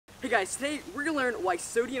Hey guys, today we're going to learn why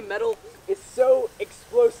sodium metal is so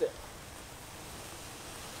explosive.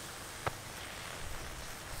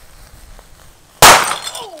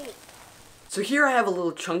 So here I have a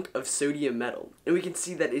little chunk of sodium metal, and we can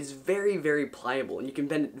see that it is very, very pliable, and you can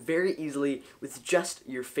bend it very easily with just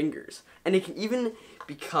your fingers. And it can even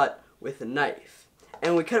be cut with a knife.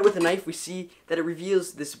 And when we cut it with a knife, we see that it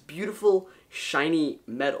reveals this beautiful, shiny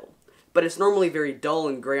metal. But it's normally very dull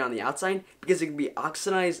and gray on the outside because it can be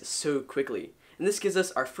oxidized so quickly. And this gives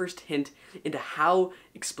us our first hint into how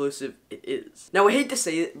explosive it is. Now I hate to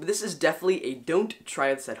say it, but this is definitely a don't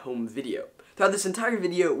try this at home video. Throughout this entire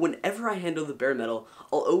video, whenever I handle the bare metal,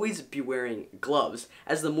 I'll always be wearing gloves,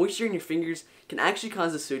 as the moisture in your fingers can actually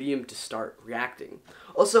cause the sodium to start reacting.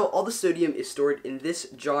 Also, all the sodium is stored in this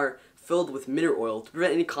jar filled with mineral oil to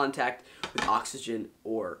prevent any contact with oxygen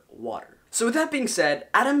or water. So with that being said,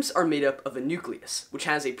 atoms are made up of a nucleus, which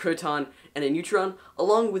has a proton and a neutron,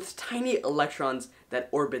 along with tiny electrons that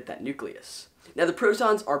orbit that nucleus. Now the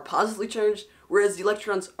protons are positively charged, whereas the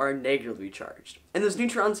electrons are negatively charged. And those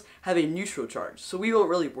neutrons have a neutral charge, so we won't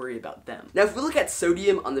really worry about them. Now if we look at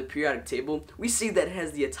sodium on the periodic table, we see that it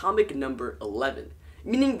has the atomic number 11,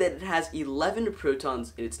 meaning that it has 11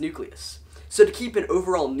 protons in its nucleus. So to keep an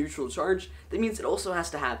overall neutral charge, that means it also has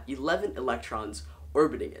to have 11 electrons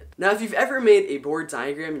orbiting it. Now if you've ever made a Bohr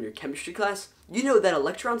diagram in your chemistry class, you know that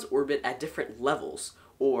electrons orbit at different levels,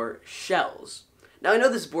 or shells. Now I know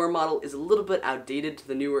this Bohr model is a little bit outdated to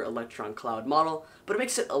the newer electron cloud model, but it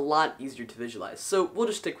makes it a lot easier to visualize, so we'll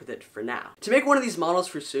just stick with it for now. To make one of these models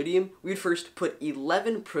for sodium, we would first put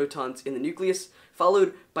 11 protons in the nucleus,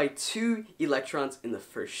 followed by 2 electrons in the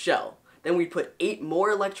first shell. Then we put 8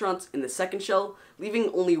 more electrons in the second shell,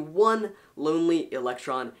 leaving only 1 lonely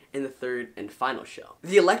electron in the third and final shell.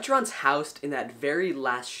 The electrons housed in that very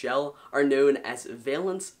last shell are known as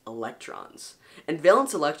valence electrons. And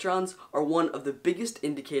valence electrons are one of the biggest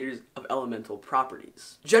indicators of elemental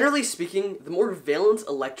properties. Generally speaking, the more valence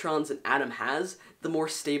electrons an atom has, the more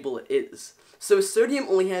stable it is. So sodium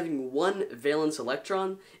only having 1 valence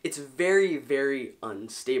electron, it's very, very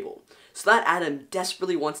unstable. So that atom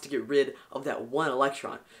desperately wants to get rid of that 1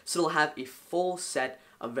 electron, so it'll have a full set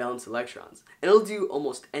of valence electrons, and it'll do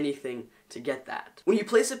almost anything to get that. When you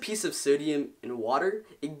place a piece of sodium in water,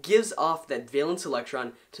 it gives off that valence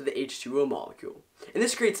electron to the H2O molecule. And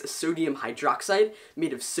this creates a sodium hydroxide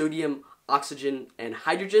made of sodium, oxygen, and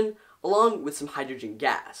hydrogen, along with some hydrogen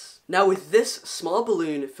gas. Now with this small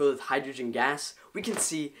balloon filled with hydrogen gas, we can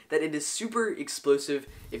see that it is super explosive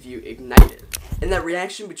if you ignite it. And that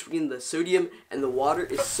reaction between the sodium and the water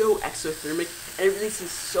is so exothermic, and it releases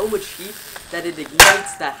so much heat that it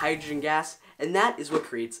ignites that hydrogen gas, and that is what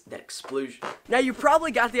creates that explosion. Now you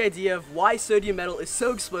probably got the idea of why sodium metal is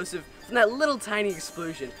so explosive from that little tiny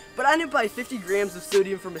explosion, but I didn't buy 50 grams of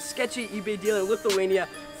sodium from a sketchy eBay dealer in Lithuania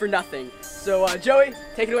for nothing. So Joey,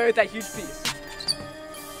 take it away with that huge piece.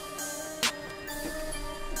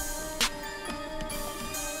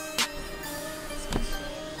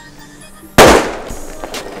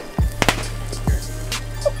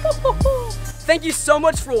 Thank you so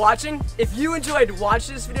much for watching. If you enjoyed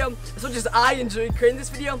watching this video as much as I enjoyed creating this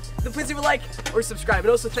video, then please leave a like or subscribe. And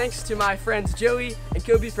also thanks to my friends Joey and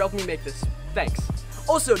Kobe for helping me make this. Thanks.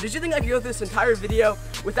 Also, did you think I could go through this entire video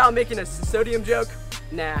without making a sodium joke?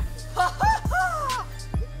 Nah.